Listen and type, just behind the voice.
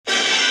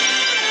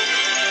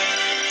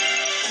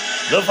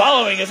The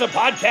following is a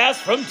podcast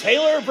from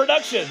Taylor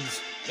Productions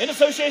in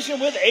association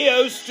with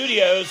AO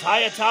Studios,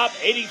 high atop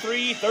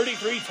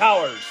 8333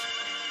 Towers.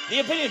 The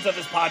opinions of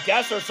this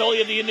podcast are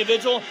solely of the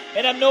individual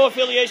and have no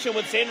affiliation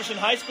with Sanderson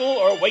High School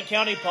or Wake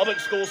County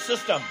Public School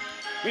System.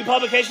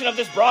 Republication of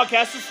this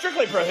broadcast is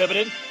strictly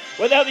prohibited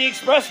without the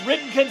express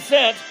written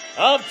consent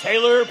of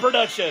Taylor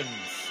Productions.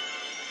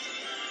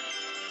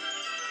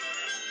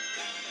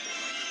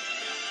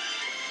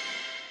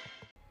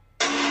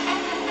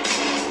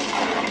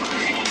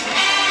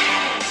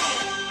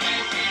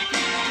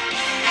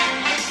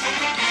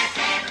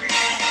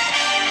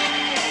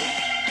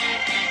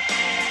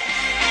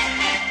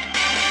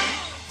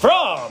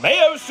 From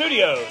AO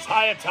Studios,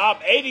 high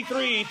atop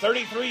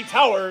 8333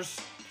 Towers,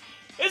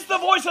 it's the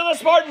Voice of the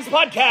Spartans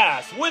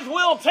podcast with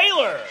Will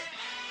Taylor.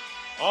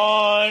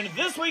 On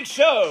this week's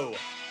show,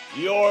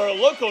 your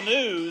local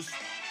news,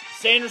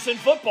 Sanderson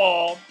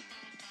football,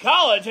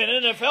 college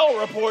and NFL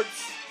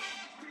reports,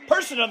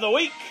 person of the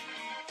week,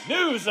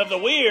 news of the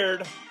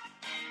weird,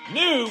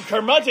 new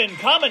curmudgeon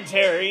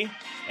commentary,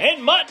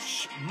 and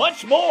much,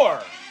 much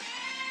more.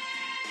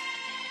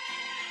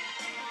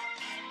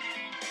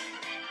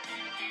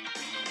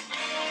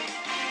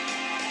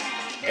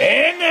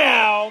 And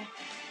now,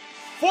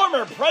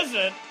 former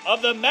president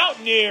of the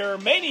Mountaineer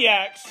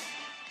Maniacs,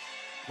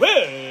 Will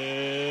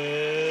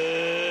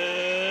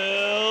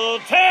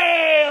Taylor.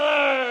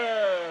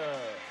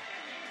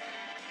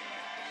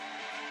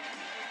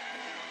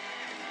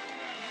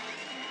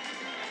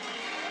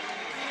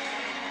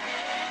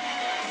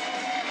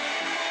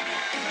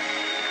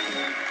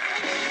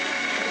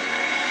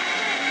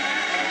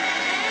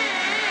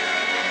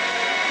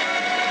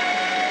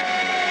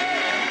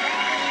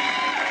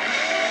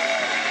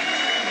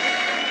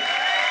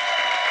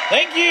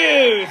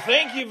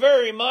 Thank you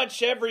very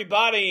much,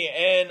 everybody,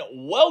 and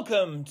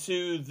welcome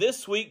to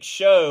this week's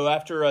show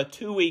after a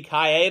 2-week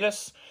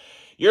hiatus.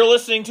 You're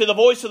listening to the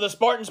Voice of the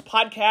Spartans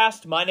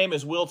podcast. My name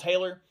is Will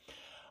Taylor.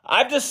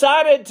 I've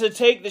decided to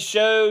take the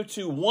show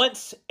to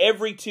once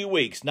every 2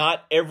 weeks,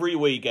 not every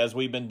week as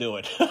we've been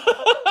doing.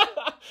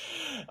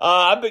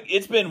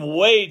 It's been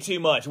way too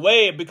much.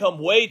 I've become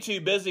way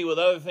too busy with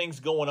other things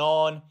going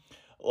on.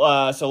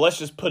 So let's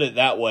just put it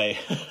that way.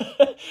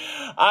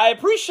 I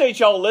appreciate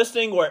y'all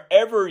listening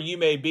wherever you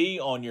may be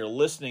on your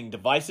listening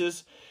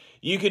devices.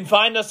 You can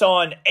find us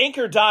on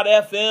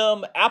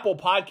Anchor.fm, Apple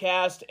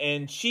Podcast,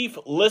 and chief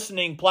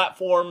listening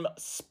platform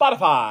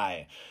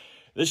Spotify.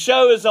 The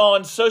show is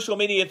on social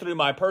media through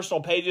my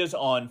personal pages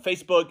on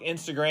Facebook,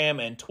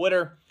 Instagram, and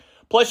Twitter.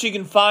 Plus, you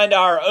can find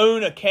our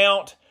own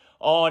account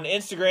on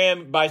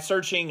Instagram by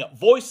searching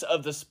Voice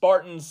of the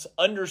Spartans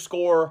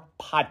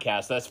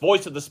 _podcast. That's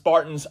Voice of the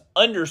Spartans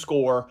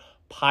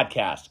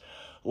 _podcast.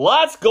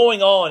 Lots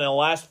going on in the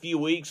last few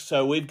weeks,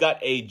 so we've got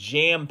a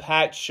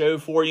jam-packed show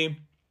for you.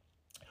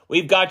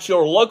 We've got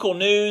your local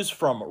news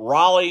from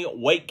Raleigh,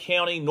 Wake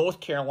County, North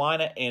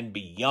Carolina, and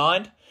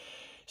beyond.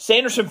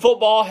 Sanderson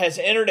football has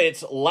entered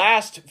its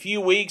last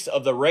few weeks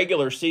of the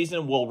regular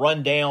season. We'll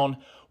run down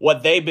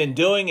what they've been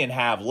doing and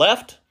have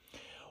left.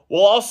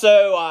 We'll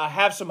also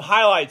have some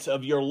highlights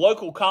of your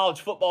local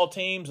college football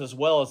teams as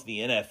well as the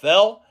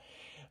NFL.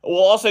 We'll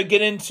also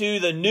get into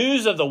the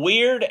news of the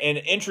weird and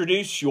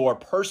introduce your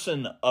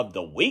person of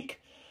the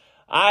week.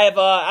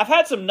 I've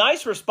had some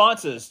nice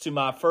responses to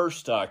my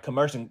first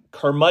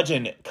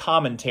curmudgeon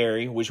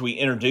commentary, which we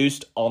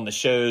introduced on the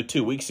show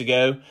 2 weeks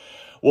ago.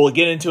 We'll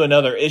get into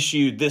another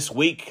issue this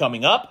week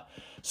coming up.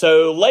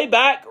 So lay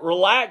back,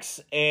 relax,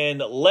 and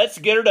let's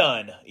get her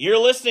done. You're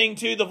listening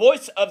to the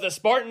Voice of the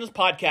Spartans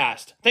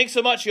podcast. Thanks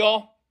so much,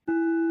 y'all.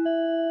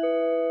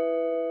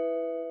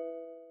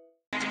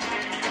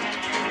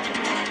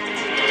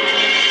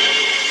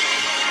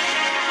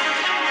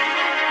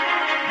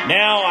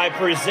 Now I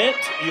present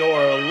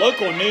your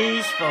local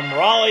news from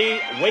Raleigh,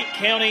 Wake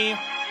County,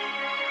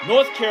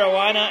 North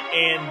Carolina,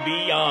 and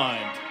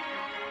beyond.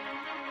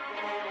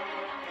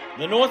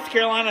 The North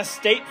Carolina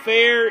State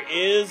Fair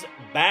is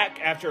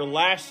back after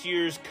last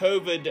year's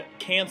COVID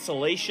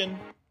cancellation.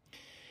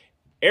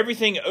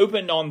 Everything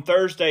opened on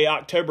Thursday,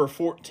 October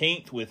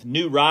 14th with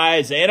new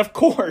rides and, of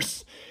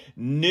course,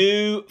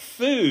 new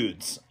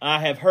foods.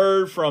 I have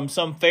heard from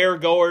some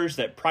fairgoers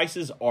that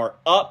prices are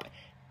up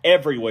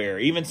everywhere.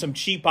 Even some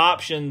cheap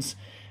options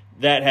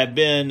that have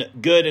been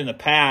good in the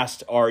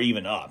past are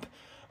even up.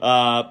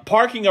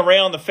 Parking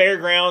around the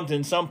fairgrounds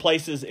in some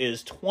places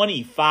is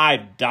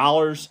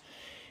 $25.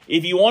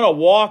 If you want to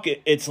walk,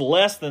 it's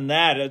less than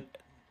that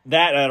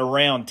at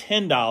around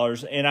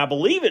 $10. And I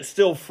believe it's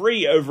still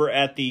free over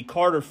at the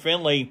Carter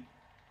Finley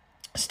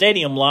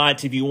Stadium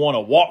lights if you want to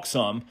walk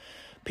some.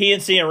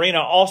 PNC Arena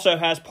also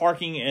has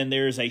parking, and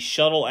there's a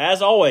shuttle,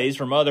 as always,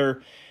 from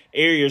other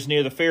areas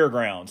near the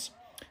fairgrounds.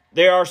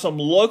 There are some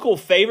local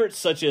favorites,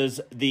 such as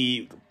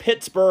the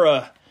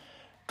Pittsburgh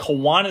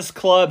Kiwanis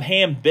Club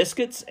ham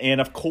biscuits, and,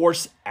 of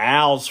course,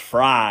 Al's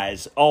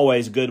fries,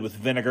 always good with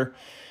vinegar.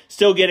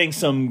 Still getting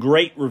some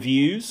great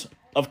reviews.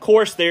 Of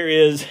course, there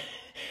is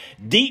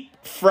deep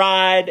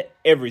fried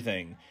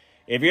everything.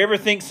 If you ever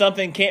think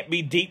something can't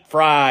be deep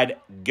fried,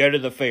 go to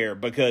the fair,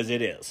 because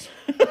it is.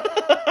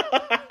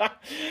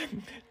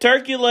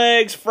 Turkey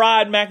legs,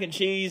 fried mac and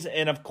cheese,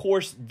 and of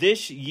course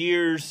this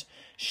year's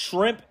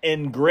shrimp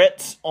and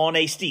grits on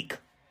a steak.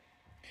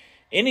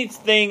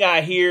 Anything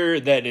I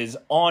hear that is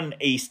on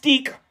a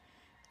steak,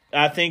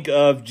 I think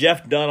of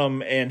Jeff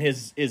Dunham and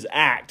his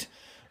act.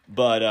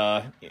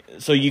 But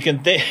so you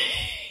can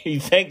you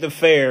thank the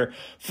fair.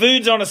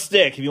 Food's on a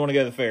stick if you want to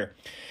go to the fair.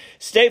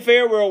 State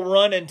Fair will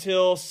run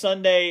until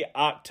Sunday,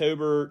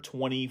 October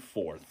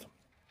 24th.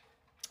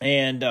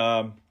 And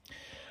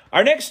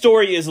our next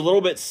story is a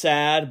little bit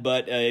sad,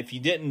 but if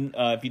you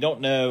don't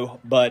know,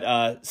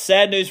 but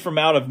sad news from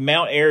out of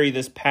Mount Airy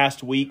this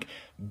past week.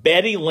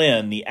 Betty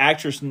Lynn, the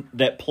actress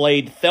that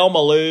played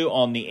Thelma Lou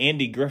on the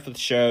Andy Griffith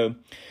Show,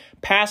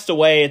 passed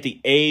away at the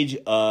age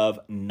of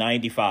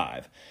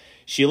 95.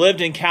 She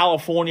lived in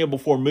California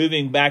before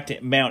moving back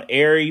to Mount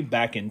Airy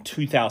back in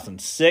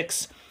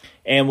 2006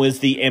 and was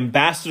the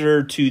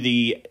ambassador to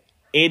the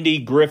Andy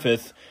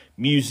Griffith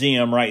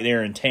Museum right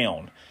there in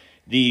town.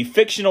 The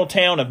fictional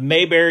town of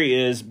Mayberry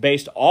is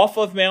based off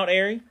of Mount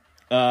Airy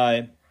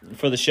for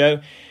the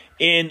show.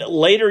 In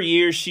later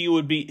years, she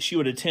would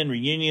attend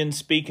reunions,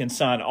 speak and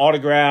sign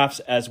autographs,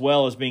 as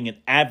well as being an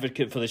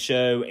advocate for the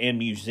show and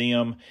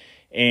museum.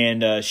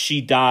 And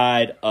she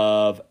died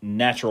of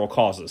natural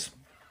causes.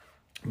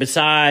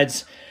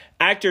 Besides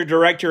actor,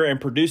 director, and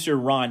producer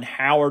Ron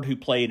Howard, who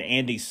played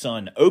Andy's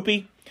son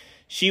Opie,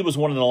 she was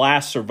one of the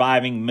last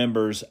surviving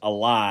members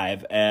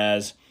alive.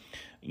 As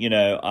you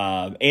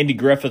know, Andy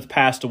Griffith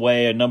passed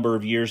away a number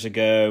of years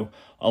ago,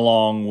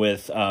 along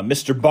with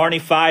Mr. Barney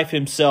Fife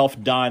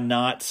himself. Don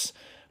Knotts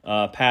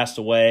passed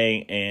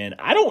away, and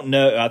I don't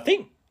know. I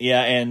think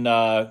and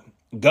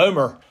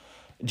Gomer,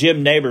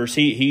 Jim Neighbors,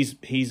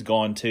 he's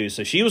gone too.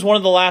 So she was one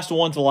of the last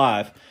ones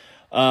alive,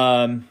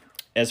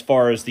 as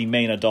far as the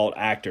main adult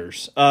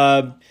actors.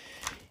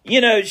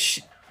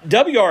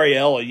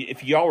 WRAL,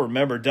 if y'all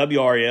remember,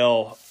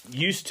 WRAL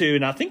used to,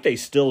 and I think they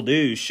still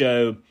do,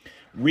 show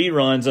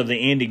reruns of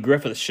the Andy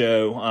Griffith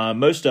Show.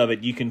 Most of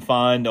it you can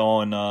find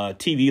on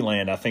TV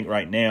Land, I think,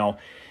 right now.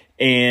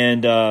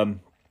 And the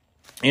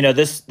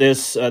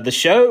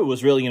show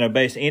was really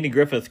based. Andy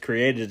Griffith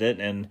created it,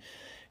 and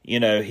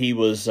he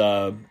was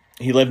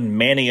he lived in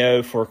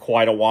Manio for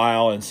quite a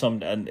while, and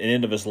at the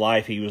end of his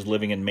life he was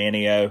living in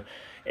Manio.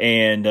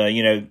 And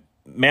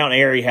Mount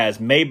Airy has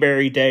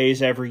Mayberry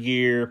Days every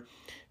year.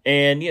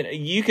 And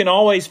you can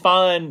always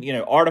find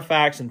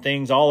artifacts and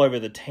things all over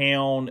the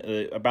town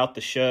about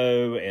the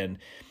show, and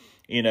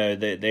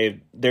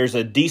there's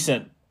a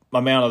decent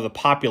amount of the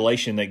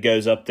population that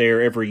goes up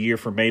there every year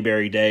for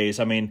Mayberry Days.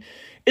 I mean,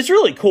 it's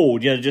really cool,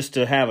 just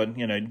to have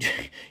you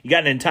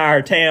got an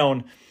entire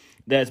town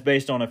that's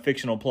based on a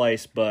fictional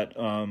place, but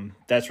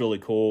that's really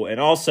cool. And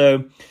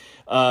also,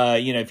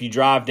 if you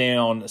drive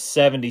down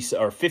 70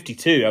 or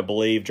 52, I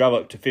believe, drive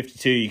up to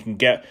 52, you can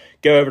go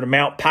over to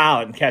Mount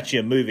Pilot and catch you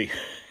a movie.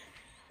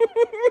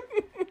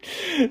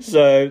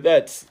 So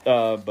that's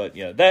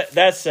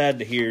that's sad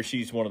to hear.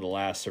 She's one of the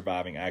last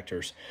surviving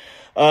actors.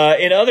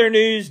 In other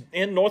news,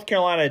 in North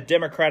Carolina,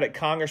 Democratic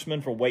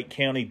Congressman for Wake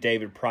County,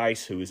 David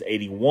Price, who is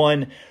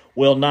 81,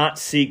 will not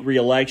seek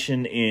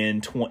re-election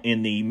in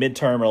the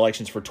midterm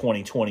elections for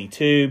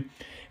 2022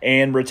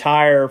 and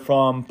retire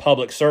from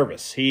public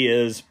service. He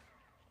is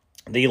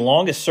the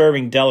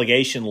longest-serving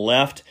delegation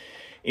left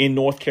in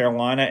North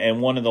Carolina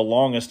and one of the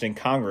longest in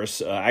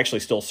Congress, actually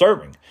still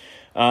serving.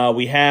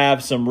 We've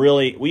had some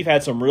really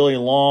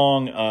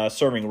long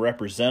serving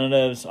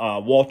representatives.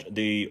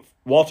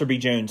 Walter B.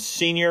 Jones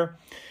Sr.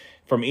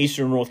 from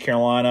Eastern North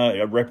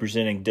Carolina,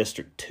 representing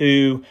District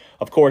 2.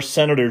 Of course,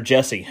 Senator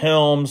Jesse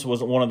Helms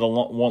was one of the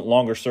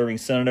longer serving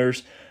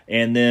senators,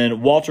 and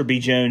then Walter B.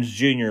 Jones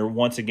Jr.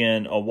 once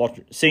again,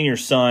 Walter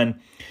Sr.'s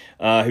son,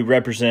 who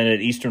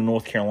represented Eastern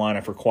North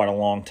Carolina for quite a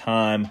long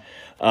time.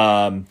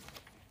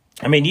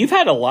 You've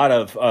had a lot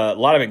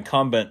of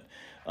incumbent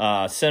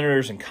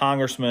senators and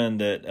congressmen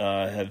that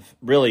have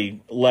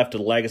really left a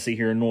legacy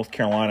here in North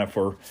Carolina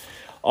for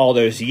all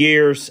those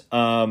years.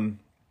 So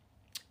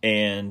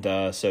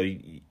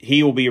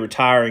he will be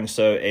retiring.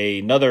 So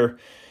another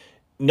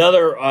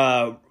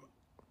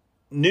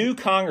new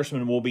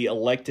congressman will be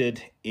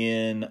elected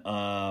in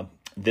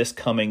this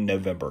coming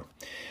November.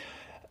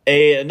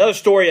 Another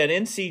story, an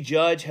NC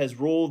judge has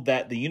ruled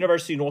that the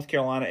University of North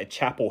Carolina at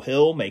Chapel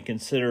Hill may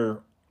continue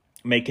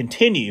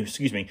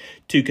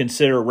to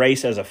consider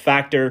race as a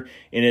factor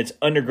in its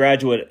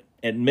undergraduate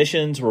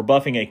admissions,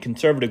 rebuffing a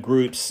conservative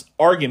group's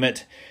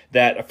argument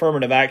that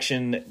affirmative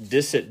action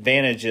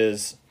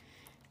disadvantages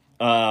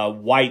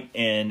white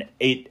and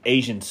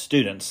Asian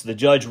students. The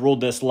judge ruled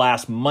this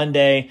last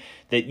Monday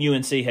that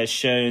UNC has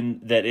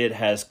shown that it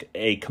has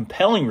a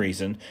compelling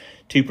reason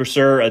to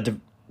pursue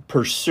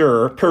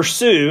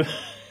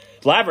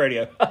live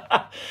radio,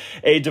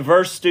 a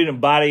diverse student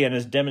body, and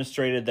has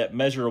demonstrated that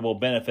measurable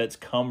benefits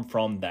come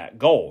from that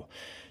goal.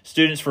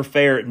 Students for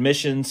Fair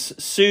Admissions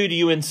sued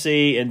UNC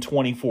in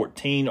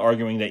 2014,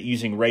 arguing that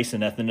using race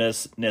and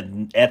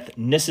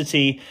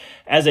ethnicity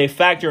as a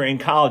factor in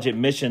college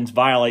admissions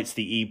violates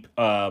the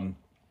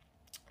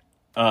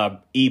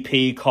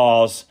EP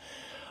cause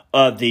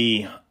of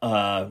the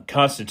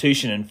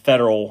Constitution and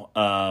federal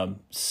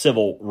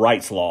civil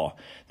rights law.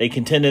 They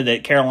contended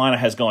that Carolina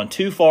has gone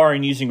too far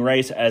in using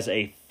race as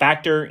a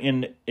factor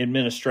in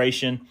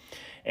administration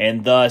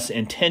and thus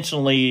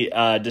intentionally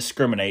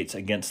discriminates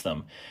against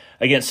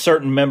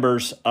certain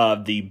members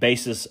of the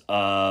basis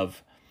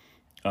of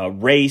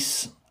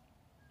race.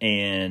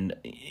 And,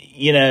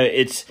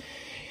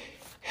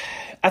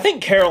 I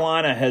think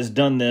Carolina has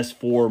done this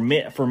for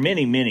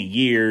many, many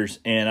years,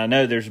 and I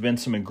know there's been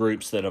some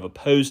groups that have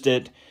opposed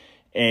it,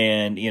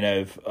 and,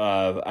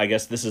 I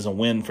guess this is a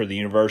win for the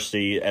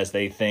university as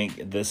they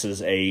think this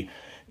is a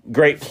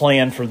great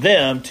plan for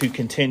them to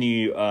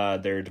continue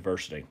their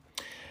diversity.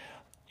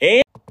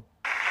 And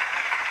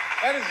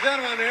ladies and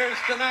gentlemen, here's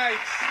tonight's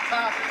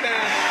top 10.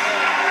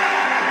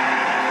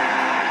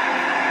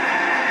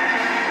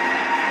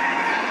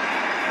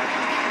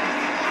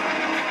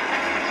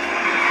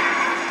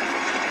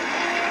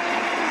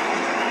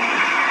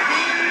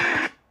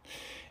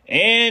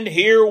 And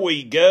here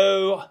we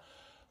go,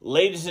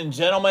 ladies and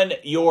gentlemen,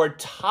 your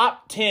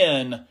top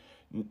 10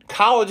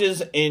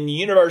 colleges and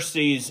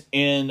universities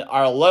in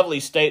our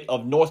lovely state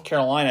of North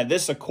Carolina.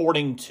 This,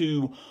 according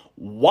to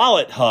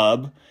Wallet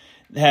Hub,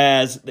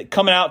 has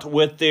coming out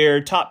with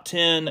their top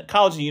 10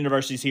 colleges and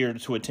universities here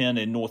to attend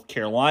in North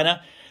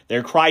Carolina.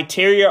 Their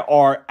criteria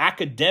are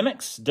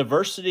academics,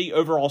 diversity,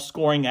 overall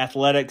scoring,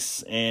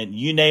 athletics, and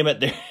you name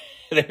it,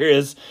 there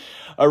is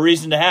a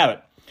reason to have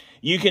it.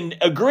 You can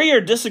agree or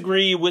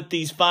disagree with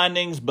these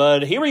findings,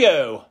 but here we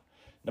go.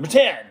 Number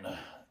 10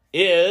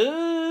 is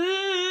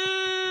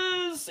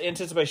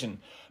anticipation.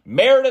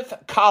 Meredith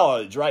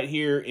College right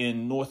here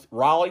in North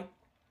Raleigh.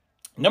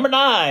 Number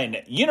 9,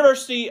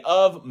 University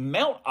of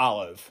Mount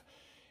Olive.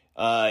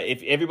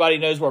 If everybody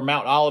knows where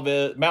Mount Olive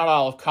is, Mount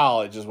Olive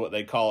College is what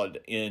they call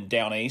it in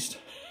down east,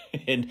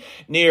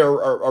 near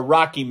a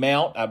Rocky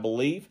Mount, I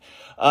believe.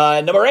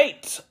 Number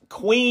 8,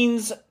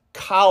 Queens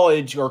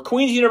College or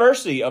Queens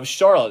University of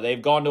Charlotte. They've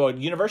gone to a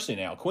university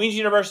now. Queens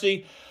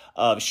University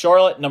of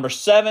Charlotte. Number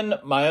 7,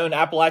 my own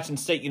Appalachian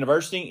State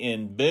University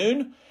in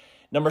Boone.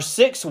 Number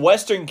 6,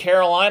 Western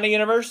Carolina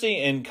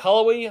University in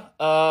Cullowhee.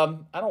 I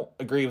don't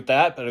agree with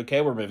that, but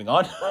okay, we're moving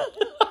on.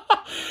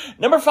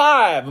 Number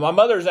 5, my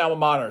mother's alma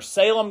mater,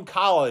 Salem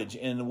College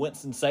in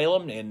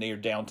Winston-Salem and near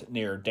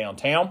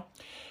downtown.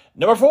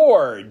 Number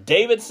 4,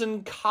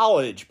 Davidson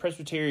College,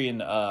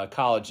 Presbyterian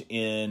College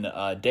in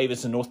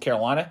Davidson, North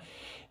Carolina.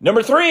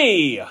 Number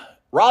 3,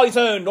 Raleigh's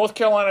own North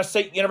Carolina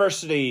State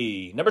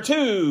University. Number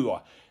 2,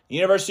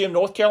 University of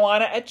North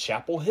Carolina at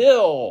Chapel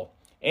Hill.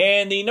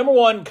 And the number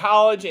 1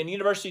 college and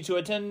university to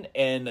attend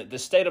in the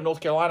state of North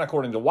Carolina,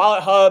 according to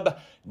Wallet Hub,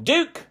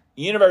 Duke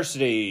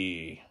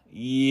University.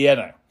 Yeah,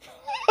 no.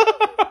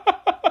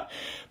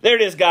 There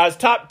it is, guys.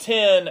 Top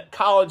 10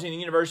 college and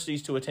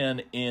universities to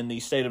attend in the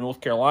state of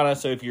North Carolina.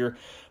 So if you're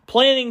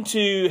planning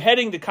to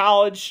heading to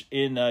college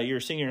in your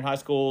senior in high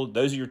school,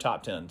 those are your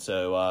top 10.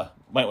 So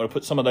might want to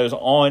put some of those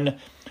on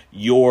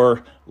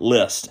your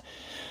list.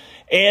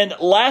 And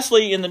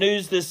lastly, in the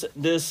news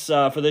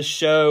for this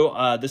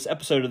show, this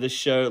episode of this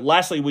show,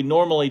 lastly, we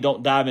normally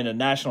don't dive into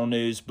national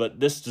news, but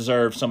this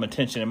deserves some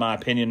attention in my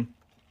opinion.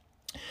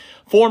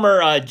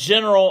 Former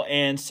General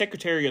and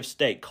Secretary of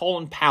State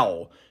Colin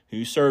Powell,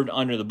 who served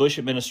under the Bush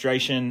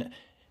administration,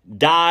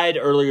 died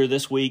earlier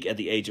this week at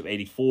the age of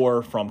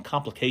 84 from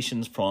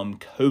complications from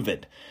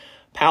COVID.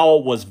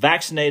 Powell was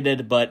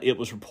vaccinated, but it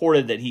was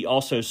reported that he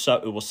also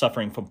was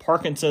suffering from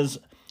Parkinson's,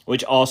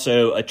 which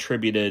also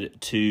attributed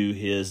to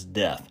his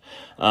death.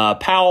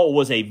 Powell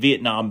was a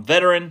Vietnam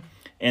veteran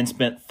and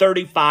spent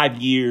 35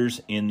 years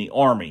in the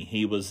Army.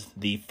 He was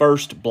the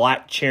first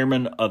black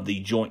chairman of the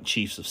Joint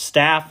Chiefs of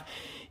Staff.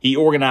 He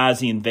organized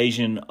the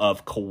invasion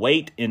of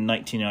Kuwait in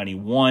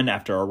 1991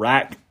 after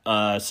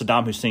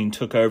Saddam Hussein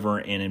took over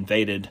and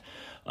invaded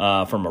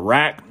from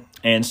Iraq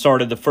and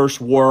started the first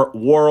war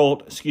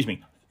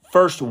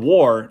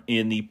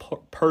in the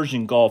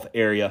Persian Gulf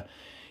area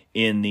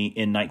in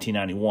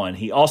 1991.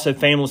 He also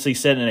famously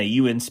said in a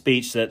UN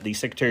speech that the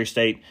Secretary of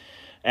State,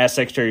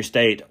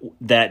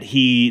 that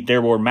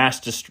there were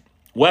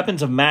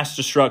weapons of mass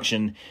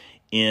destruction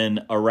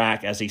in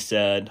Iraq, as he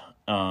said,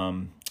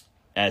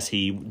 as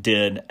he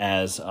did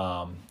as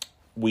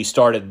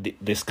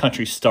this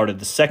country started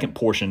the second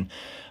portion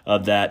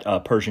of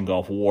that Persian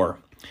Gulf War.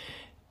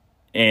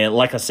 And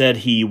like I said,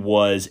 he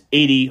was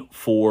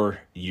 84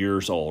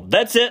 years old.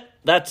 That's it.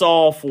 That's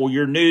all for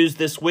your news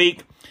this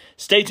week.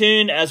 Stay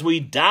tuned as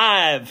we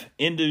dive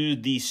into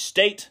the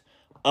state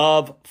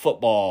of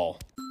football.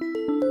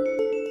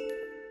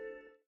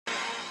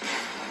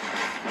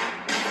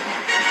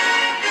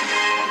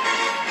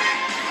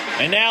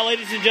 And now,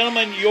 ladies and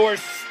gentlemen, your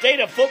state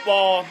of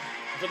football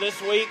for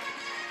this week.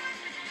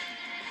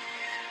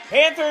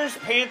 Panthers.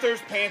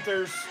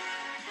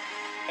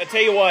 I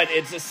tell you what,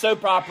 it's a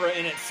soap opera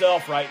in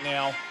itself right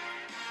now.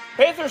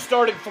 Panthers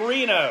started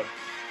 3-0,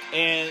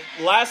 and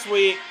last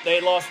week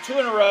they lost 2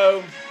 in a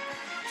row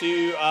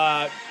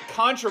to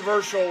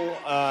controversial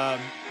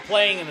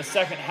playing in the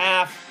second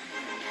half.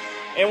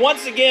 And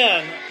once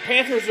again,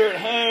 Panthers are at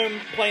home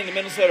playing the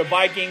Minnesota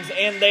Vikings,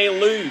 and they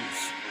lose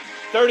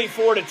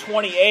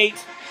 34-28,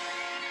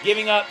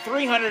 giving up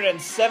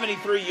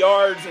 373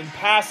 yards in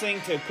passing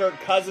to Kirk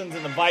Cousins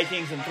and the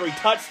Vikings and 3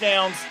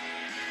 touchdowns.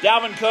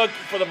 Dalvin Cook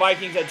for the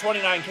Vikings had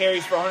 29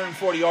 carries for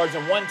 140 yards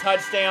and 1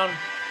 touchdown.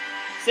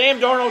 Sam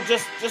Darnold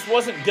just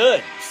wasn't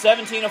good.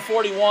 17 of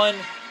 41,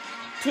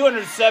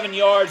 207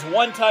 yards,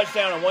 1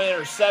 touchdown and 1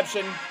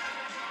 interception.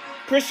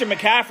 Christian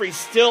McCaffrey's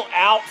still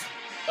out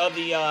of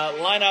the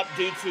lineup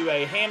due to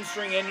a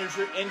hamstring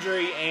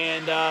injury,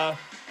 and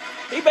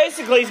he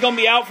basically is going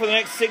to be out for the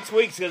next 6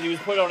 weeks because he was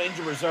put on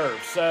injured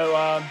reserve.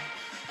 So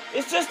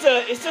it's just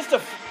a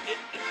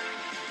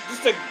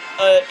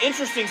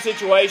interesting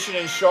situation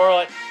in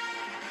Charlotte.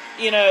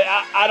 You know,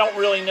 I don't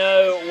really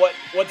know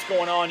what's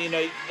going on. You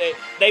know,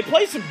 they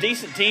play some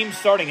decent teams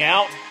starting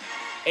out,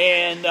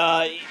 and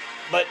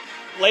but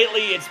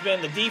lately it's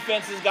been the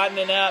defense has gotten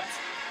inept.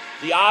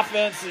 The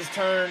offense has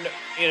turned,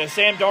 you know,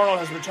 Sam Darnold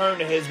has returned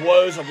to his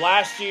woes of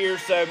last year,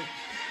 so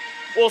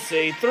we'll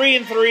see.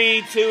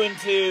 3-3,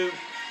 2-2.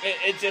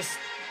 It just,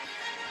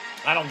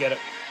 I don't get it.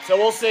 So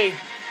we'll see.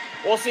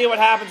 We'll see what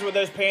happens with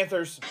those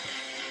Panthers.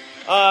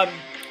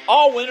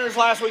 All winners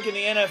last week in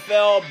the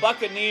NFL: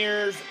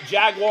 Buccaneers,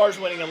 Jaguars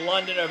winning in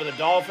London over the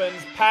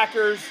Dolphins,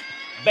 Packers,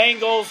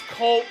 Bengals,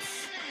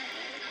 Colts,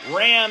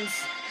 Rams,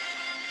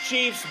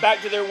 Chiefs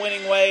back to their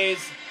winning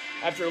ways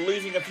after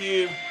losing a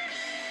few.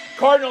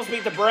 Cardinals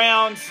beat the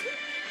Browns.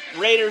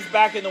 Raiders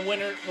back in the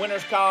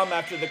winners column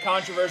after the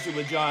controversy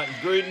with John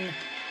Gruden.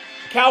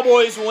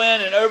 Cowboys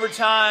win in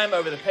overtime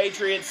over the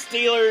Patriots.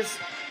 Steelers.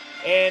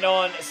 And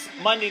on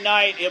Monday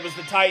night, it was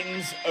the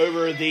Titans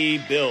over the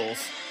Bills.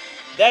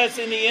 That's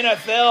in the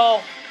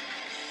NFL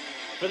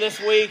for this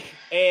week.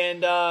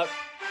 And,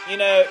 you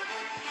know,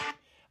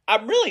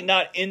 I'm really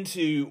not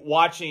into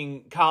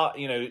watching,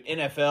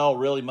 NFL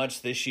really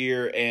much this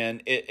year.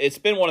 And it's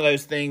been one of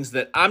those things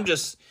that I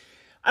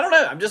don't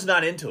know. I'm just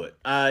not into it.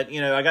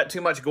 I got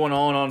too much going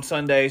on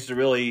Sundays to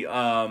really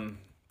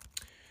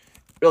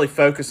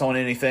focus on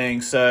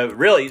anything. So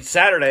really,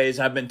 Saturdays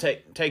I've been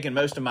taking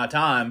most of my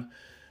time.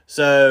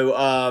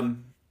 So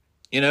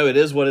it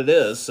is what it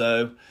is.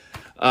 So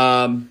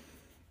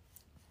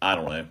I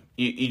don't know.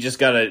 You just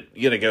gotta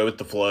go with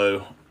the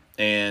flow.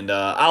 And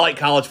I like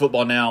college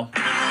football now.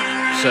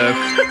 So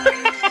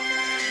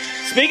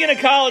speaking of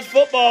college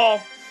football,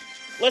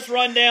 let's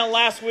run down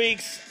last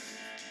week's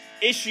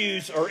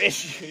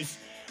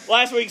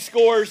last week's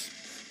scores.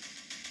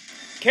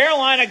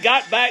 Carolina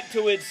got back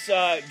to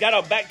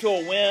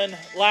a win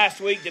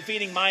last week,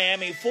 defeating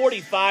Miami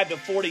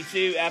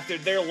 45-42 after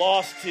their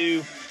loss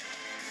to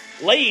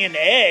laying an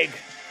egg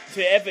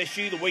to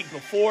FSU the week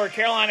before.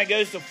 Carolina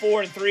goes to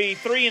 4-3,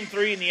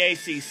 3-3 in the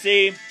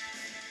ACC.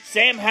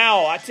 Sam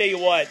Howell, I tell you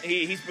what,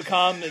 he's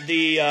become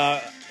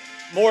the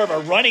more of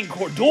a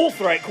dual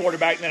threat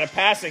quarterback than a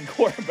passing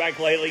quarterback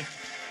lately.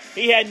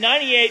 He had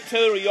 98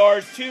 total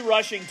yards, 2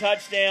 rushing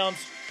touchdowns,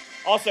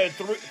 also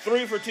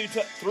threw for two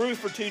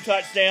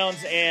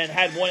touchdowns and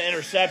had 1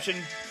 interception.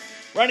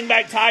 Running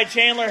back Ty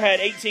Chandler had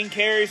 18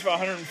 carries for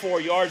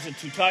 104 yards and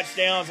 2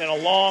 touchdowns and a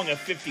long of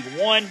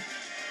 51.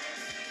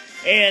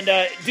 And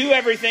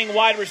do-everything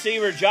wide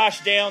receiver Josh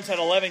Downs had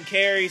 11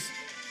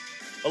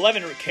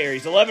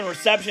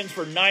 receptions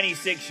for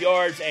 96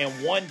 yards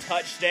and 1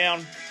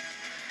 touchdown.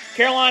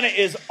 Carolina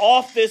is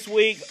off this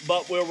week,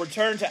 but will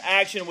return to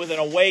action with an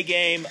away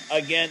game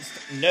against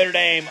Notre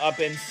Dame up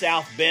in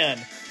South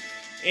Bend.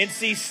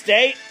 NC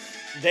State,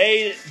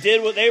 they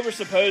did what they were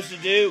supposed to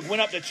do,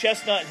 went up to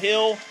Chestnut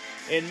Hill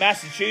in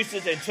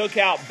Massachusetts and took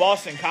out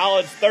Boston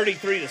College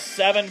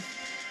 33-7.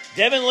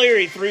 Devin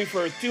Leary threw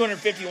for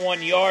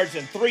 251 yards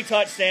and 3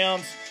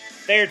 touchdowns.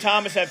 Thayer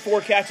Thomas had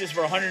 4 catches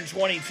for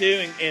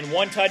 122 and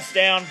 1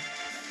 touchdown.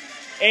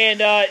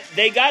 And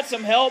they got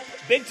some help,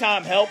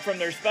 big-time help from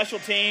their special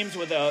teams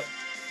with a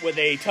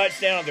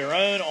touchdown of their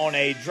own on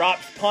a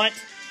dropped punt.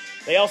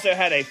 They also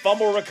had a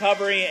fumble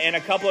recovery and a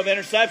couple of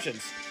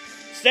interceptions.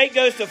 State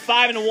goes to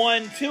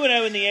 5-1,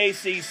 2-0 in the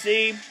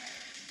ACC.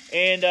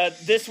 And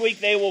this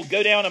week they will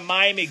go down to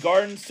Miami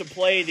Gardens to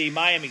play the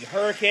Miami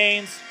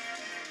Hurricanes.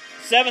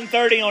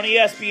 7:30 on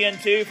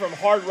ESPN2 from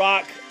Hard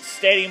Rock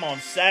Stadium on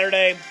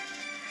Saturday.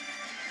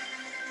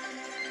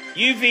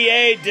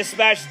 UVA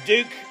dispatched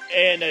Duke.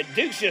 And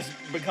Duke's just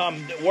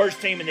become the worst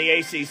team in the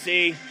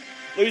ACC,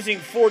 losing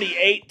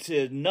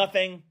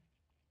 48-0,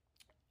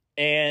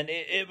 and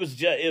it was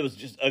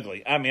just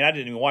ugly. I mean, I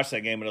didn't even watch that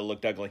game, but it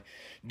looked ugly.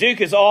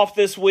 Duke is off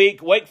this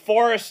week. Wake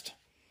Forest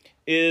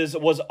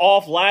was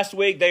off last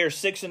week. They are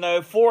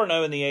 6-0,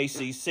 4-0 in the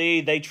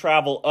ACC. They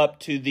travel up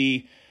to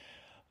the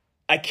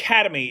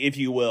Academy, if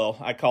you will.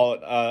 I call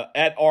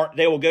it.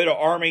 They will go to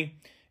Army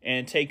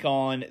and take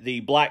on the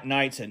Black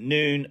Knights at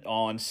noon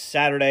on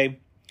Saturday.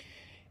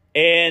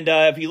 And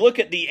if you look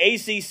at the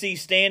ACC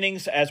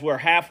standings as we're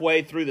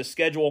halfway through the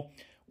schedule,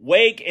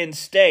 Wake and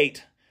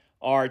State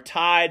are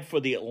tied for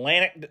the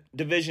Atlantic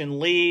Division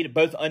lead,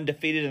 both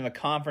undefeated in the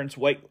conference.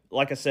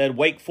 Like I said,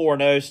 Wake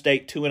 4-0,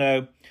 State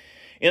 2-0.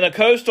 In the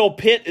Coastal,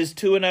 Pitt is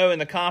 2-0 in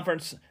the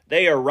conference.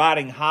 They are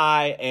riding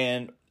high,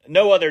 and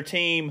no other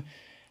team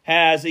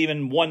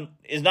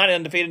is not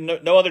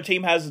undefeated. No other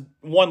team has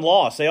one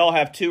loss. They all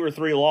have 2 or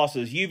 3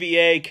 losses.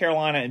 UVA,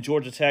 Carolina, and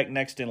Georgia Tech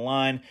next in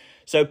line.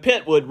 So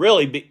Pitt would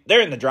really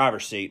they're in the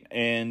driver's seat,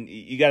 and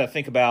you got to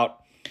think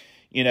about,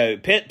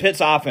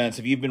 Pitt's offense.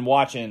 If you've been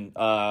watching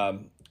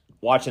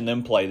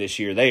them play this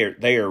year,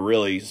 they are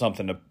really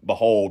something to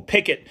behold.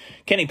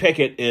 Kenny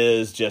Pickett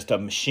is just a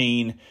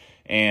machine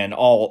and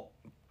all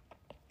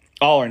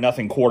or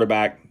nothing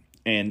quarterback,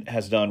 and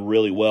has done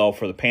really well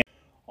for the Panthers.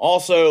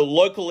 Also,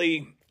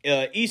 locally,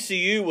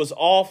 ECU was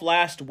off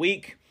last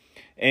week,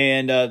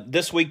 and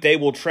this week they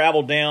will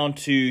travel down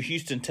to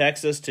Houston,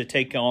 Texas to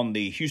take on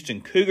the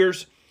Houston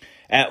Cougars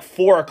at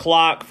 4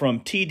 o'clock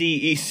from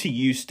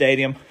TD-ECU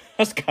Stadium.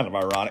 That's kind of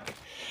ironic.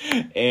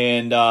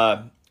 And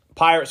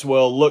Pirates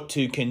will look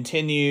to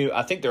continue.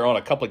 I think they're on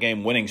a couple of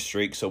game winning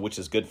streak, which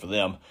is good for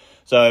them.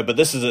 But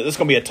this is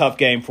going to be a tough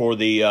game for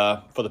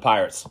the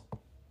Pirates.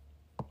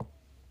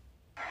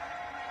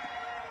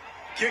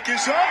 Kick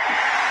is up,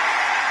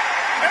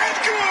 and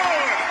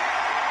good!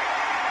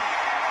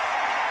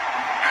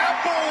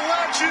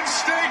 Appalachian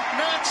State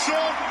knocks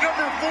off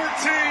number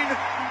 14,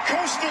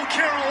 Coastal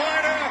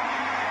Carolina,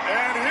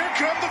 and here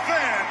come the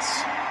fans.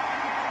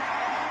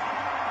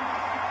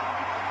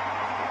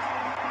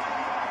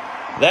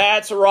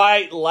 That's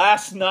right.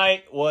 Last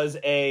night was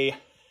such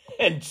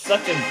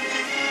an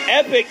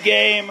epic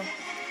game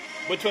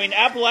between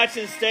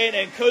Appalachian State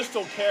and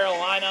Coastal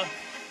Carolina.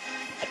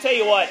 I tell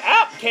you what,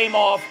 App came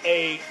off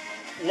a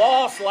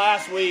loss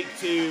last week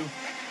to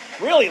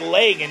really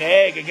laying an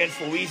egg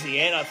against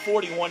Louisiana,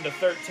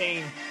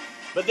 41-13.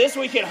 But this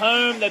week at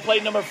home, they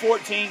played number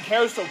 14,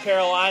 Coastal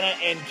Carolina,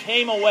 and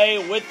came away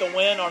with the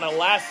win on a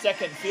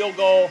last-second field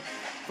goal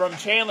from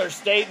Chandler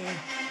Staten,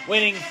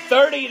 winning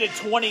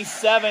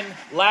 30-27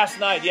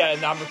 last night. Yeah,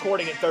 and I'm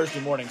recording it Thursday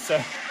morning, so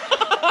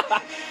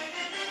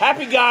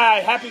happy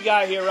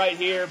guy here, right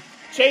here.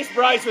 Chase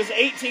Bryce was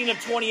 18 of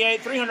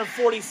 28,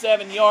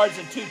 347 yards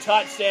and 2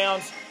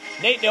 touchdowns.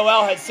 Nate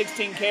Noel had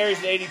 16 carries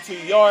and 82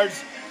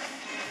 yards.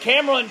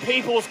 Cameron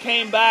Peoples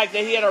came back.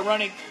 He had a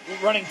running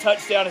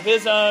touchdown of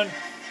his own.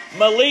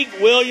 Malik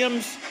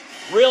Williams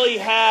really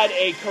had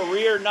a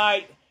career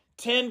night.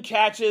 10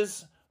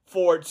 catches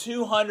for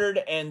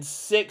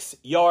 206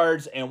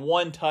 yards and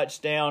 1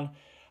 touchdown.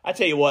 I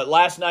tell you what,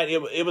 last night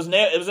it was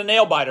a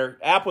nail biter.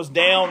 App was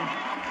down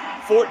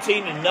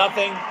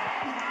 14-0.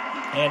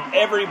 And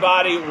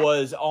everybody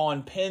was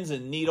on pins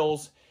and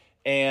needles,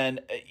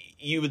 and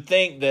you would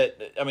think that,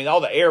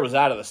 all the air was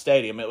out of the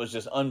stadium. It was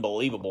just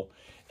unbelievable.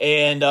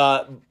 And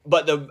but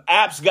the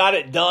Apps got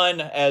it done,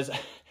 as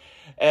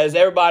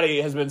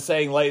everybody has been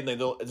saying lately.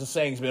 The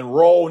saying's been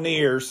roll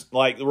Nears,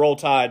 like the Roll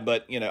Tide,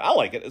 but I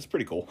like it. It's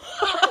pretty cool.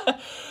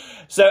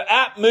 So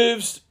App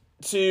moves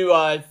to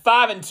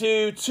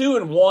 5-2,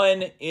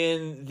 2-1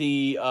 in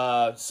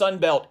the Sun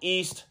Belt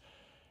East.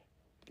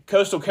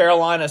 Coastal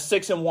Carolina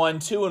 6-1,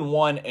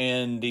 2-1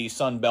 in the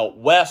Sun Belt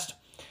West,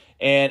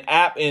 and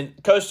App in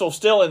Coastal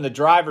still in the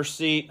driver's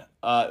seat.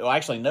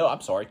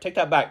 Take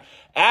that back.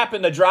 App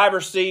in the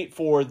driver's seat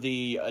for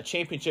the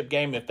championship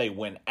game if they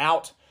win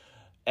out.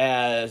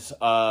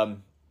 So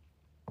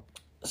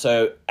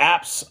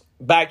App's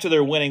back to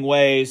their winning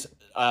ways.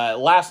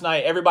 Last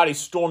night, everybody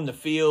stormed the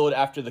field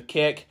after the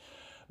kick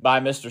by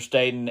Mr.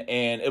 Staten,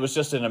 and it was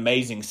just an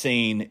amazing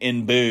scene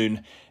in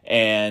Boone.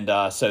 And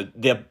so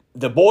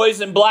the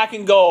boys in black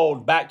and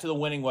gold back to the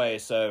winning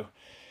ways. So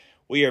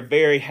we are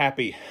very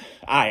happy.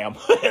 I am,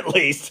 at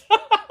least.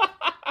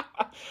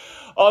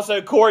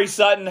 Also, Corey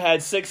Sutton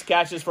had 6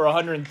 catches for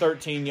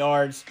 113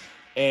 yards,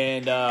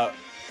 and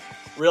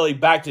really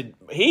back to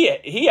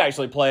he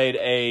actually played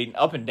a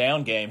up and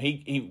down game.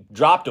 He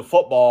dropped a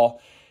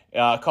football,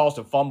 caused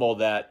a fumble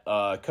that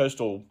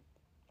Coastal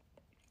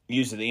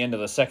used at the end of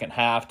the second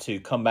half to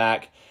come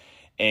back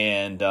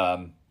and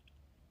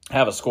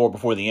have a score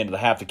before the end of the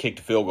half to kick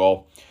the field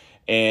goal.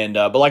 And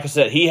but like I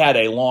said, he had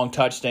a long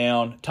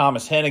touchdown.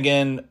 Thomas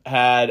Hennigan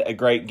had a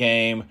great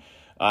game.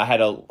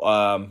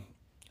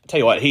 Tell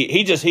you what,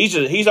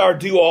 he's our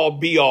do-all,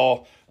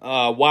 be-all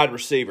wide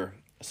receiver.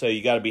 So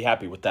you got to be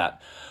happy with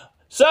that.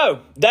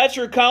 So that's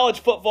your college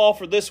football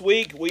for this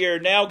week. We are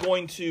now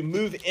going to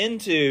move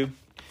into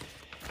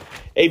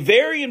a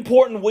very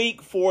important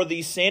week for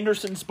the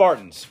Sanderson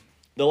Spartans.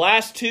 The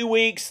last 2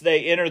 weeks,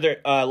 they enter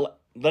the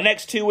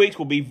next 2 weeks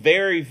will be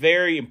very,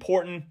 very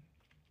important,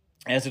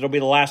 as it'll be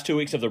the last 2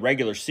 weeks of the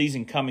regular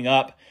season coming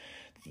up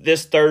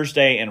this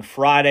Thursday and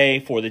Friday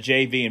for the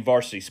JV and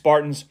varsity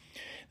Spartans.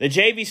 The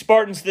JV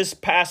Spartans this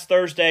past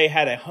Thursday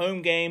had a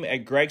home game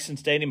at Gregson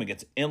Stadium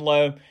against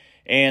Enloe,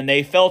 and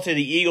they fell to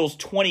the Eagles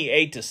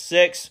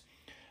 28-6.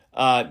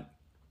 What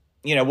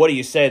do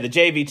you say? The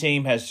JV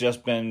team has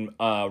just been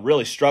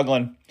really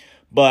struggling,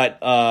 but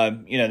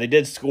they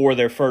did score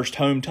their first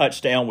home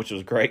touchdown, which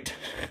was great.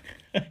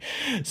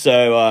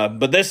 So,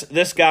 but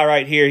this guy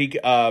right here,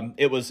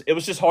 it was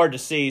just hard to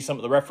see. Some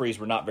of the referees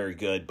were not very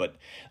good, but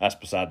that's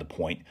beside the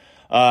point.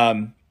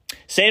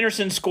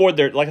 Sanderson scored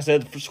their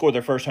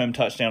first home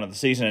touchdown of the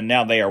season, and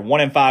now they are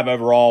 1-5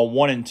 overall,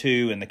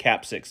 1-2 in the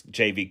Cap 6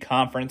 JV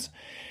conference.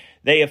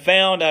 They have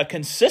found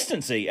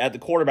consistency at the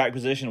quarterback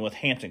position with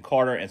Hampton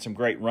Carter and some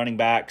great running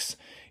backs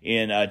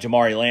in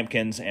Jamari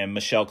Lampkins and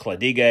Michelle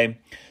Cladige.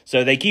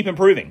 So they keep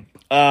improving.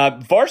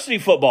 Varsity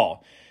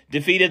football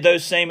defeated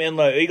those same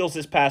Enloe Eagles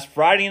this past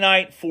Friday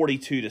night,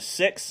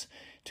 42-6,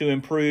 to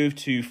improve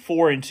to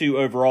 4-2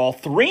 overall,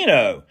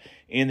 3-0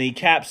 in the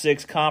Cap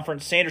 6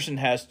 conference. Sanderson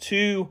has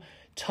 2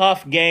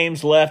 tough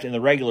games left in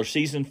the regular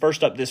season.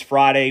 First up this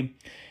Friday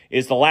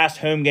is the last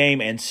home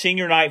game and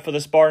senior night for the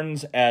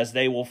Spartans as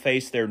they will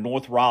face their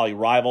North Raleigh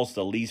rivals,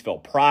 the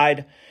Leesville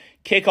Pride.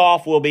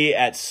 Kickoff will be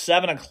at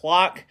 7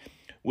 o'clock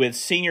with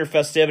senior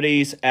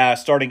festivities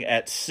starting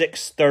at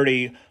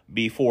 6:30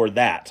 before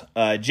that.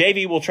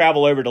 JV will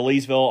travel over to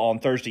Leesville on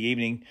Thursday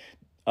evening.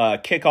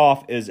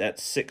 Kickoff is at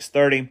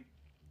 6:30.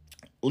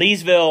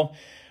 Leesville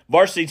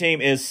varsity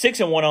team is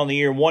 6-1 on the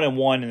year,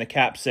 1-1 in the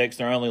Cap 6.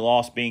 Their only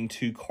loss being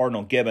to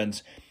Cardinal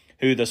Gibbons,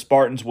 who the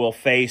Spartans will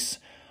face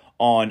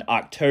on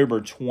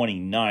October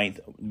 29th,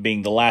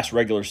 being the last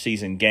regular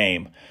season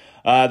game.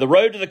 The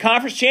road to the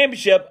conference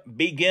championship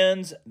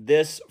begins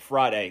this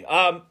Friday.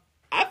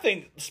 I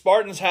think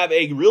Spartans have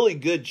a really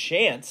good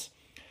chance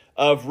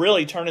of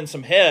really turning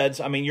some heads.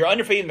 I mean, you're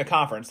undefeated in the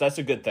conference. That's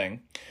a good thing.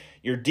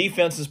 Your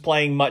defense is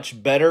playing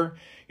much better.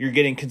 You're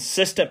getting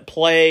consistent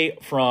play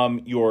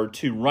from your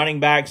 2 running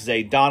backs,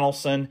 Zay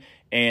Donaldson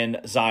and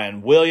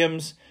Zion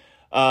Williams.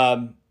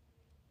 Zion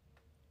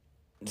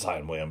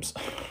Williams.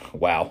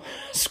 Wow.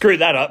 Screwed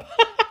that up.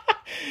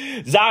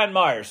 Zion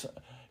Myers.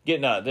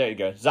 There you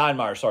go. Zion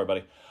Myers. Sorry,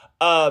 buddy.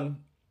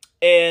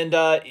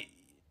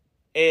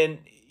 And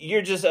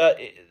you're just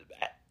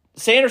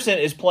Sanderson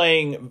is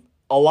playing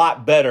a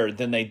lot better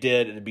than they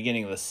did at the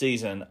beginning of the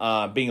season,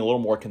 being a little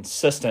more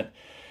consistent.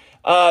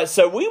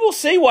 So we will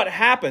see what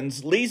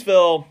happens.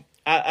 Leesville,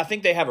 I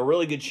think they have a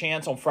really good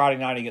chance on Friday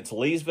night against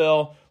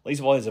Leesville.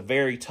 Leesville is a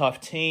very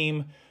tough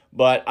team,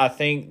 but I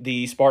think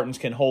the Spartans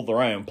can hold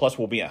their own. Plus,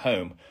 we'll be at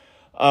home.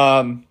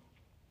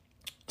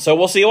 So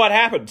we'll see what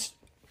happens.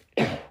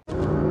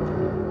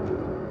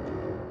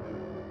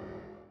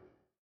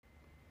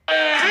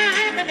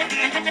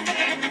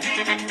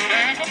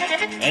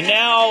 And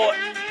now,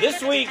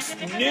 this week's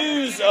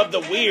News of the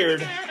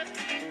Weird.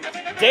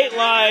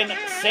 Dateline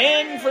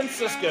San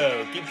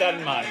Francisco. Keep that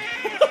in mind.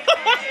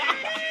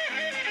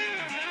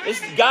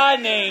 This guy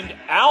named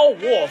Al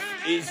Wolf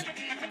is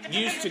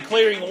used to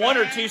clearing 1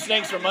 or 2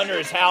 snakes from under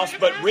his house,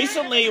 but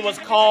recently was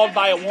called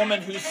by a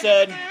woman who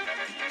said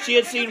she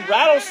had seen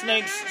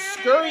rattlesnakes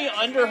scurry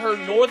under her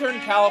Northern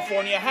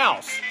California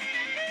house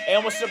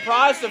and was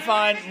surprised to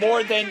find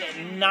more than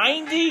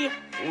 90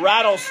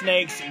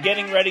 rattlesnakes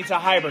getting ready to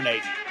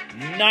hibernate.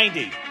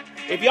 90.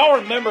 If y'all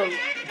remember,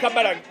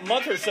 about a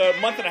month or so,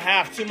 month and a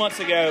half, 2 months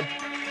ago,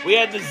 we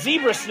had the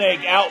zebra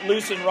snake out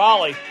loose in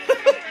Raleigh.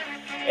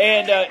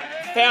 And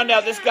found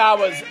out this guy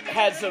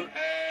had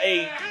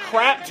a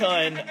crap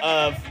ton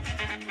of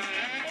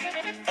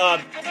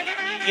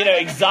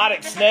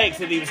exotic snakes,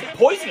 that he was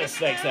poisonous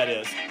snakes, that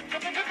is.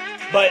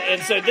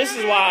 And so this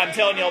is why I'm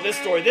telling y'all this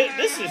story.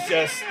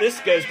 This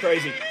goes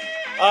crazy.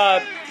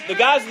 The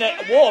guy's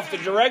Wolf, the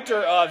director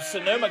of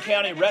Sonoma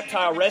County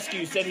Reptile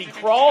Rescue, said he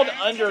crawled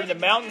under the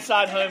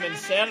mountainside home in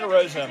Santa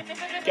Rosa,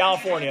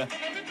 California,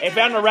 and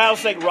found a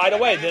rattlesnake right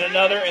away, then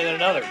another, and then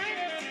another.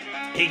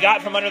 He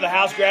got from under the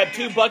house, grabbed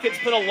 2 buckets,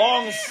 put on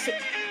long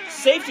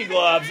safety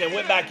gloves, and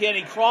went back in.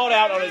 He crawled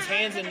out on his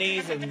hands and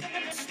knees and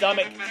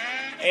stomach,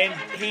 and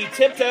he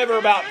tipped over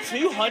about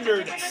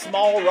 200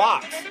 small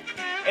rocks,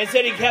 and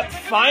said he kept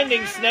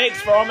finding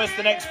snakes for almost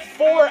the next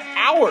 4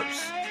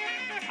 hours.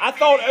 I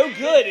thought, oh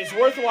good, it's a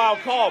worthwhile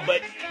call,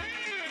 but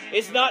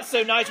it's not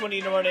so nice when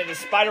you run into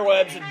spider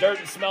webs and dirt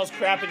and smells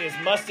crappy and is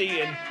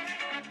musty,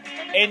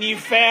 and you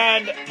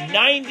found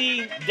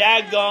 90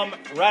 daggum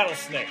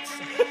rattlesnakes.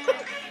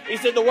 He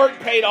said the work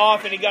paid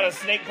off, and he got a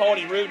snake pole, and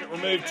he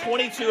removed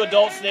 22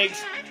 adult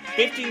snakes,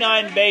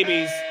 59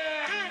 babies,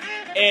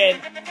 and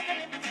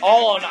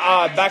all on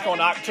back on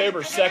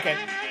October 2nd.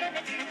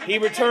 He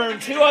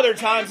returned 2 other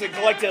times and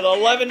collected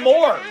 11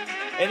 more,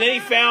 and then he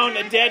found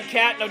a dead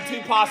cat and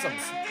 2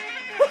 possums.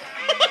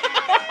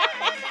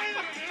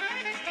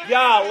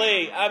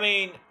 Golly, I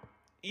mean,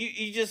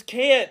 you just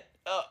can't,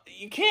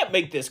 you can't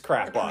make this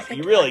crap up.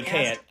 You really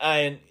can't.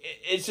 And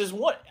it's just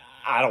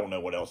I don't know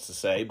what else to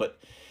say, but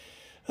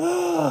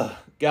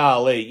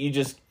golly, you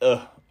just,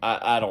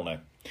 I don't know.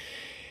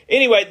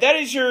 Anyway, that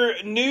is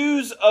your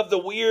News of the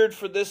Weird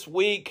for this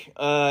week.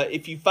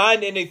 If you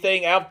find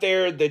anything out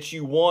there that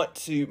you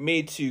want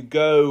me to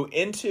go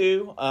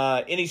into,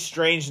 any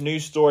strange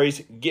news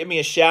stories, give me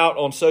a shout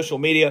on social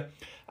media.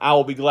 I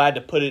will be glad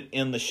to put it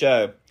in the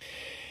show.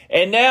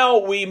 And now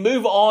we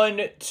move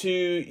on to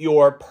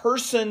your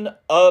person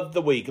of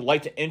the week. I'd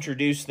like to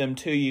introduce them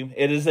to you.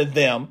 It is a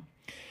them.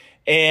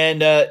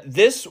 And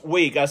this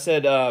week, I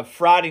said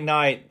Friday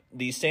night,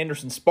 the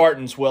Sanderson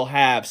Spartans will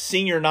have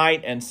senior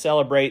night and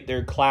celebrate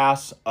their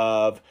class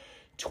of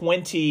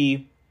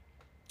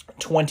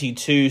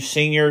 2022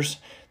 seniors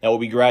that will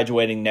be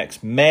graduating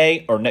next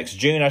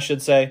June, I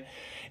should say.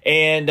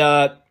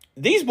 And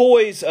these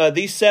boys,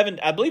 these seven,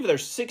 I believe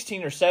there's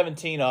 16 or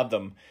 17 of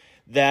them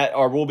that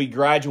will be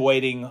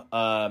graduating,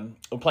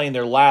 playing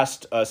their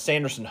last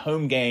Sanderson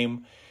home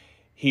game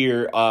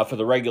here for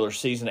the regular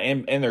season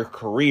and their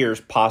careers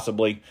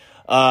possibly.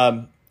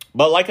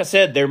 But like I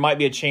said, there might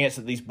be a chance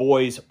that these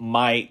boys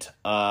might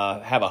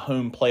have a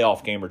home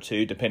playoff game or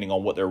two, depending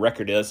on what their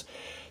record is.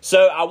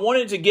 So I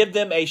wanted to give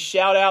them a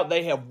shout-out.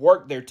 They have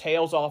worked their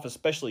tails off,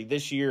 especially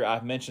this year.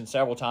 I've mentioned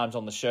several times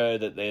on the show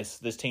that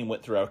this team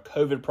went through a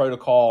COVID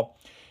protocol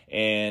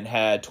and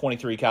had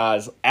 23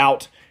 guys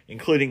out,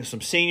 including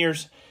some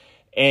seniors.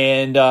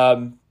 And,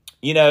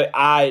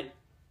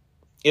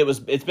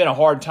 it's been a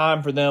hard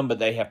time for them, but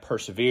they have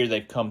persevered.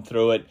 They've come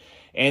through it.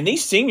 And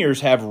these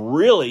seniors have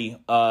really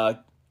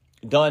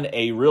done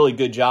a really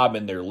good job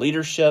in their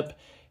leadership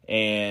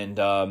and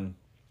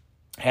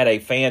had a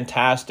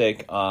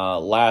fantastic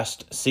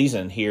last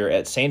season here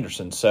at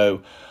Sanderson.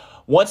 So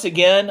once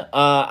again,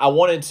 I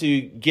wanted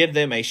to give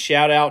them a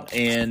shout out,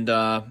 and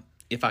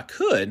if I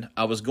could,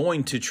 I was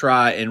going to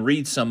try and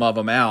read some of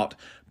them out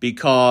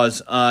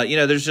because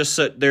there's just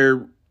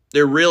they're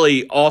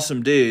really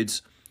awesome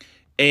dudes.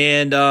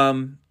 And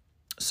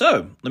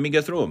so let me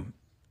go through them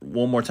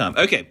one more time.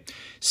 Okay.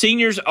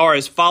 Seniors are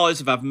as follows.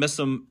 If I've missed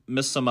some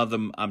of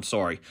them, I'm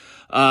sorry.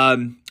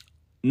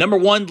 Number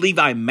 1,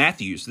 Levi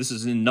Matthews. This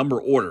is in number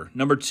order.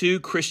 Number 2,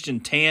 Christian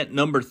Tant.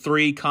 Number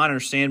 3, Connor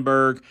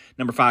Sandberg.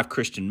 Number 5,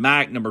 Christian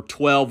Mack. Number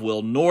 12,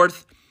 Will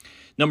North.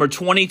 Number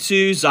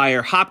 22,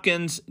 Zaire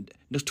Hopkins.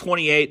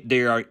 28,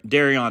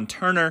 Darion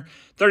Turner.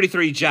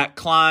 33, Jack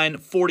Klein.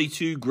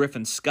 42,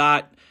 Griffin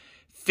Scott.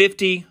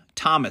 50,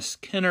 Thomas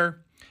Kenner.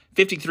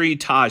 53,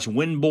 Taj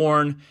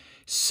Winborn.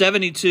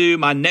 72,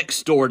 my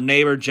next-door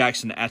neighbor,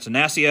 Jackson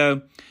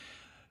Atanasio.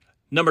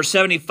 Number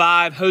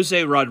 75,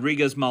 Jose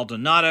Rodriguez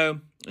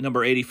Maldonado.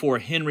 Number 84,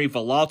 Henry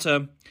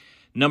Villalta.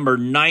 Number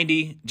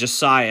 90,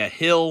 Josiah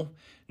Hill.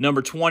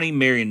 Number 20,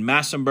 Marion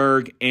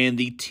Massenberg. And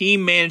the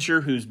team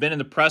manager who's been in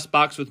the press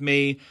box with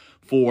me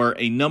for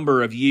a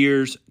number of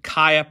years,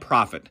 Kaya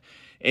Prophet.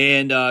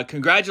 And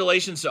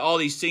congratulations to all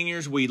these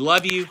seniors. We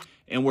love you.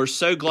 And we're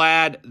so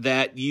glad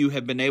that you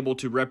have been able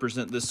to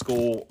represent this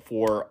school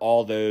for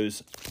all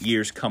those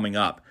years coming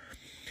up.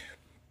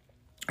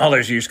 All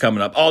those years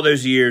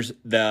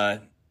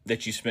that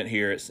you spent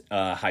here at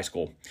high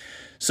school.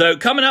 So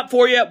coming up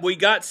for you, we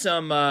got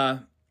some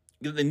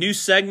the new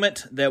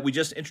segment that we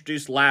just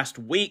introduced last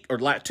week, or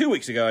 2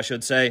 weeks ago, I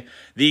should say,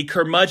 the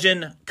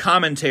curmudgeon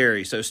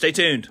commentary. So stay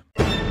tuned.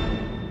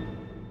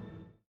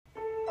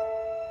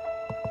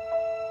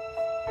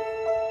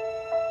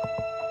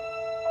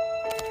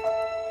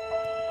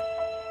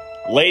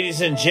 Ladies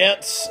and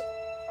gents,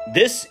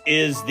 this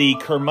is the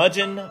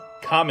curmudgeon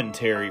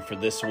commentary for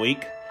this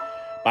week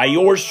by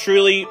yours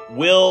truly,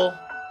 Will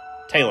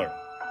Taylor.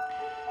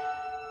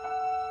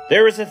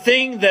 There is a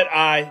thing that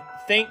I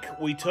think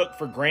we took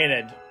for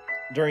granted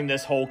during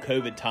this whole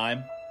COVID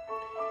time,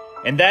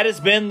 and that has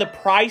been the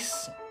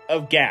price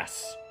of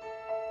gas.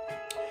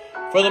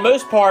 For the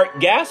most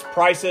part, gas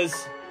prices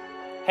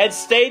had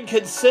stayed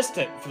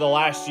consistent for the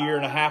last year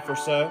and a half or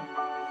so,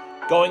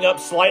 going up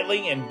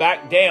slightly and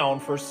back down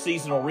for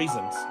seasonal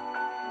reasons.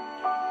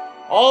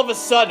 All of a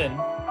sudden,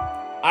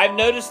 I've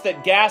noticed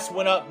that gas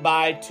went up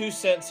by 2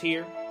 cents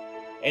here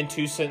and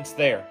 2 cents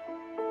there.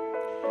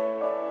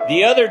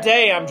 The other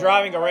day, I'm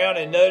driving around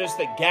and noticed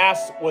that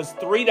gas was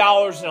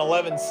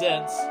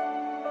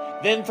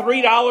 $3.11, then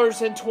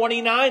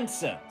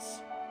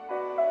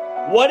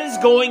 $3.29. What is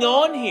going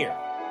on here?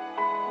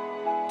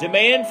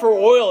 Demand for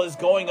oil is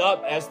going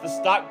up as the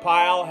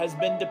stockpile has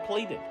been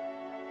depleted.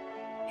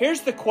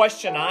 Here's the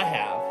question I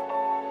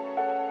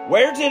have.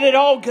 Where did it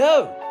all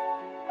go?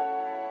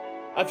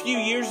 A few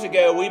years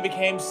ago, we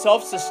became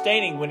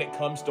self-sustaining when it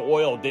comes to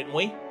oil, didn't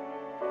we?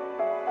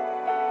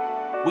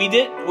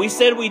 We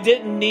said we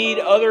didn't need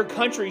other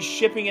countries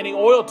shipping any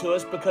oil to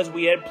us because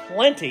we had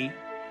plenty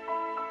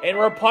and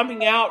were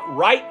pumping out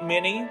right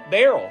many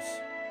barrels.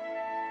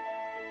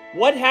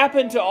 What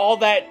happened to all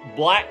that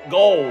black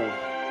gold,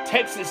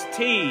 Texas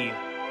tea,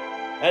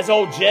 as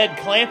old Jed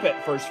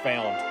Clampett first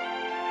found?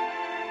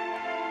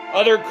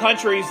 Other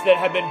countries that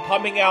have been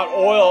pumping out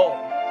oil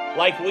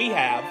like we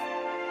have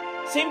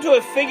seem to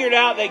have figured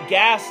out that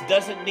gas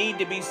doesn't need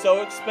to be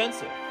so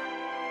expensive.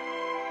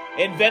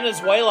 In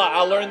Venezuela,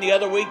 I learned the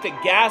other week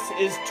that gas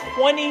is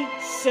 20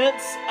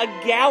 cents a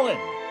gallon.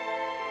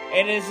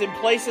 And is in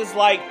places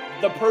like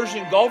the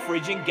Persian Gulf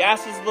region,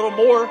 gas is a little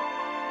more,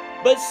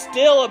 but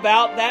still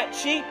about that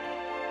cheap.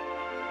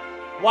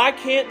 Why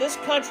can't this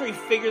country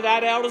figure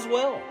that out as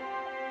well?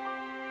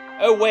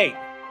 Oh, wait.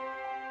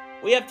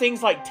 We have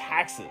things like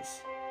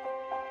taxes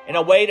and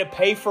a way to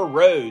pay for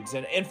roads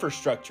and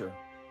infrastructure.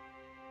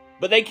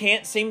 But they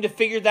can't seem to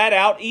figure that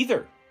out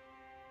either.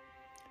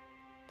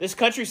 This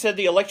country said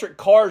the electric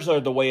cars are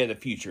the way of the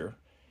future.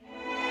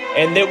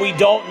 and that we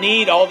don't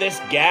need all this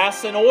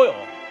gas and oil.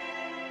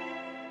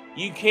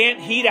 You can't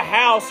heat a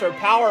house or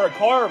power a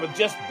car with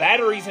just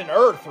batteries and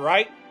earth,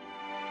 right?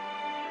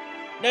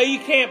 No, you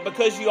can't,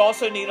 because you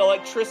also need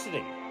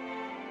electricity.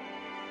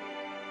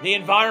 The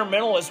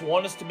environmentalists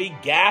want us to be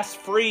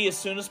gas-free as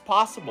soon as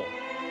possible.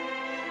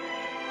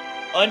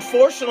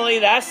 Unfortunately,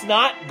 that's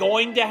not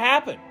going to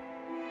happen.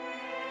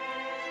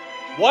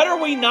 What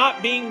are we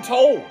not being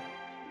told?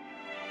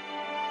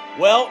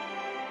 Well,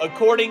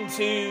 according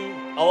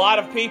to a lot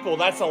of people,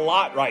 that's a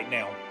lot right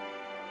now.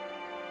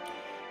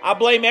 I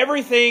blame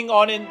everything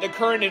on the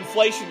current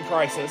inflation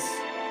crisis,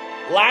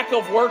 lack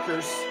of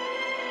workers,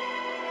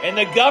 and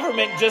the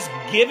government just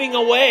giving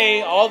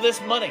away all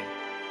this money.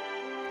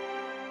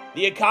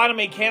 The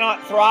economy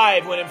cannot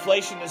thrive when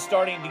inflation is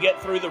starting to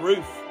get through the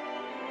roof.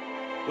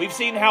 We've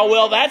seen how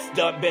well that's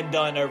been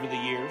done over the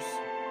years.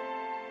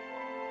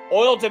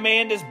 Oil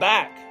demand is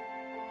back.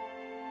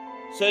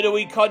 So do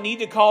we need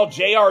to call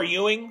J.R.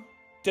 Ewing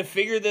to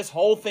figure this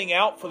whole thing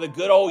out for the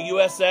good old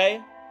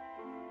USA?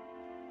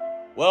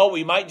 Well,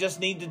 we might just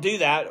need to do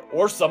that,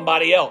 or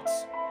somebody else.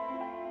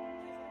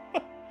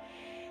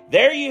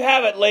 There you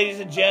have it, ladies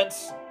and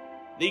gents.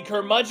 The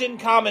curmudgeon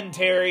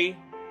commentary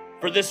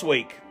for this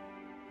week.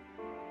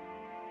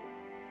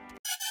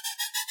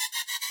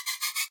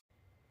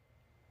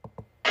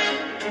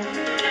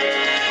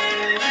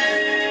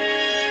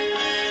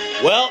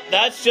 Well,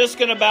 that's just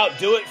going to about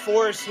do it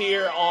for us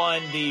here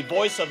on the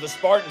Voice of the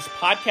Spartans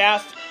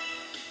podcast.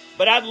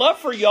 But I'd love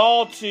for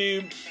y'all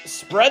to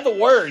spread the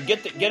word,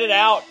 get it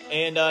out,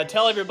 and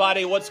tell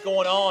everybody what's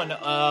going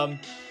on.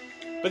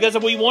 Because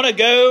we want to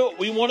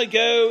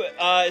go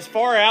as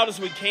far out as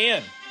we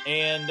can,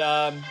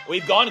 and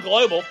we've gone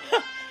global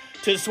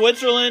to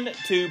Switzerland,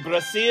 to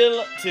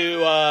Brazil,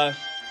 to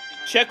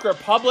Czech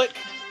Republic,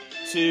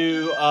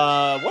 to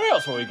where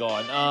else have we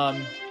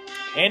gone?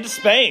 And to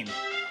Spain.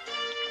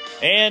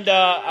 And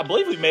I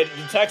believe we made it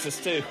to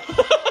Texas, too.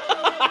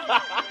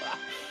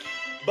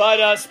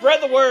 But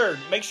spread the word.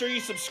 Make sure you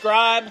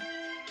subscribe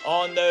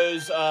on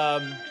those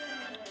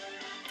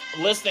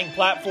listening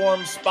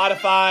platforms,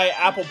 Spotify,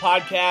 Apple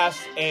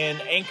Podcasts,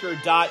 and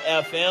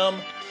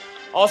Anchor.fm.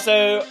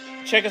 Also,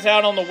 check us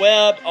out on the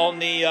web,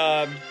 on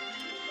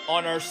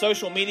our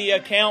social media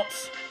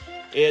accounts.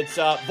 It's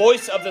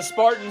Voice of the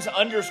Spartans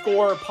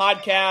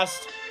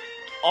 _podcast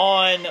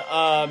on...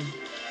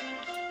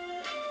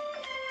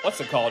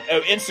 what's it called?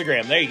 Oh,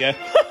 Instagram. There you go.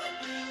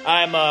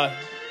 I'm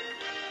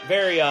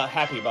very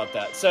happy about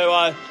that.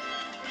 So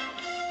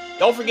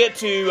don't forget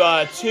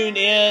to tune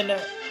in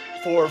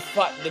for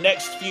the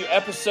next few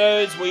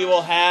episodes. We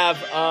will have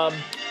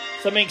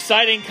some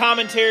exciting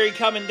commentary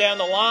coming down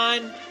the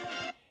line.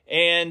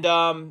 And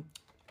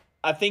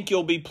I think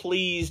you'll be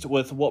pleased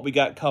with what we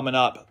got coming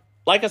up.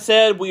 Like I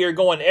said, we are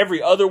going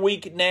every other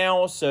week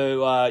now,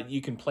 so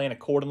you can plan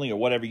accordingly or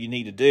whatever you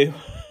need to do.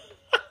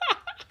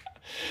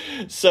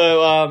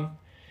 So,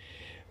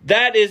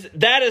 that is,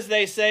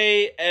 they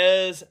say,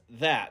 as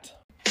that.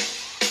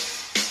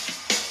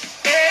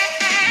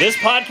 This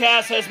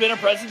podcast has been a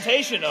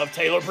presentation of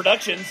Taylor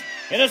Productions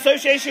in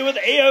association with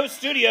AO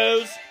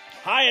Studios,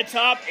 high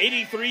atop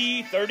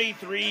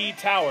 8333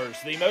 Towers,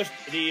 the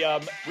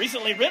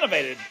recently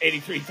renovated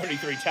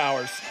 8333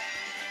 Towers.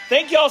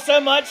 Thank y'all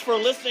so much for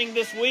listening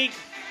this week.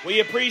 We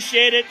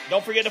appreciate it.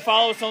 Don't forget to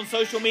follow us on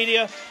social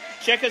media.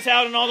 Check us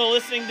out on all the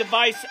listening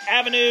device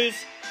avenues.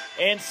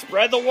 And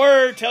spread the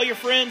word. Tell your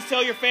friends,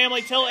 tell your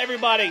family, tell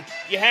everybody.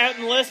 If you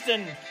haven't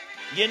listened,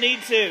 you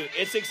need to.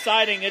 It's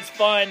exciting, it's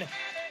fun,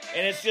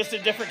 and it's just a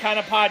different kind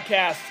of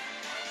podcast.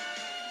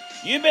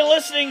 You've been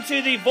listening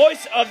to the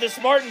Voice of the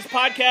Spartans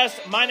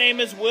podcast. My name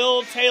is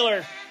Will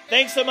Taylor.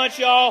 Thanks so much,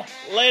 y'all.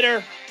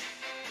 Later.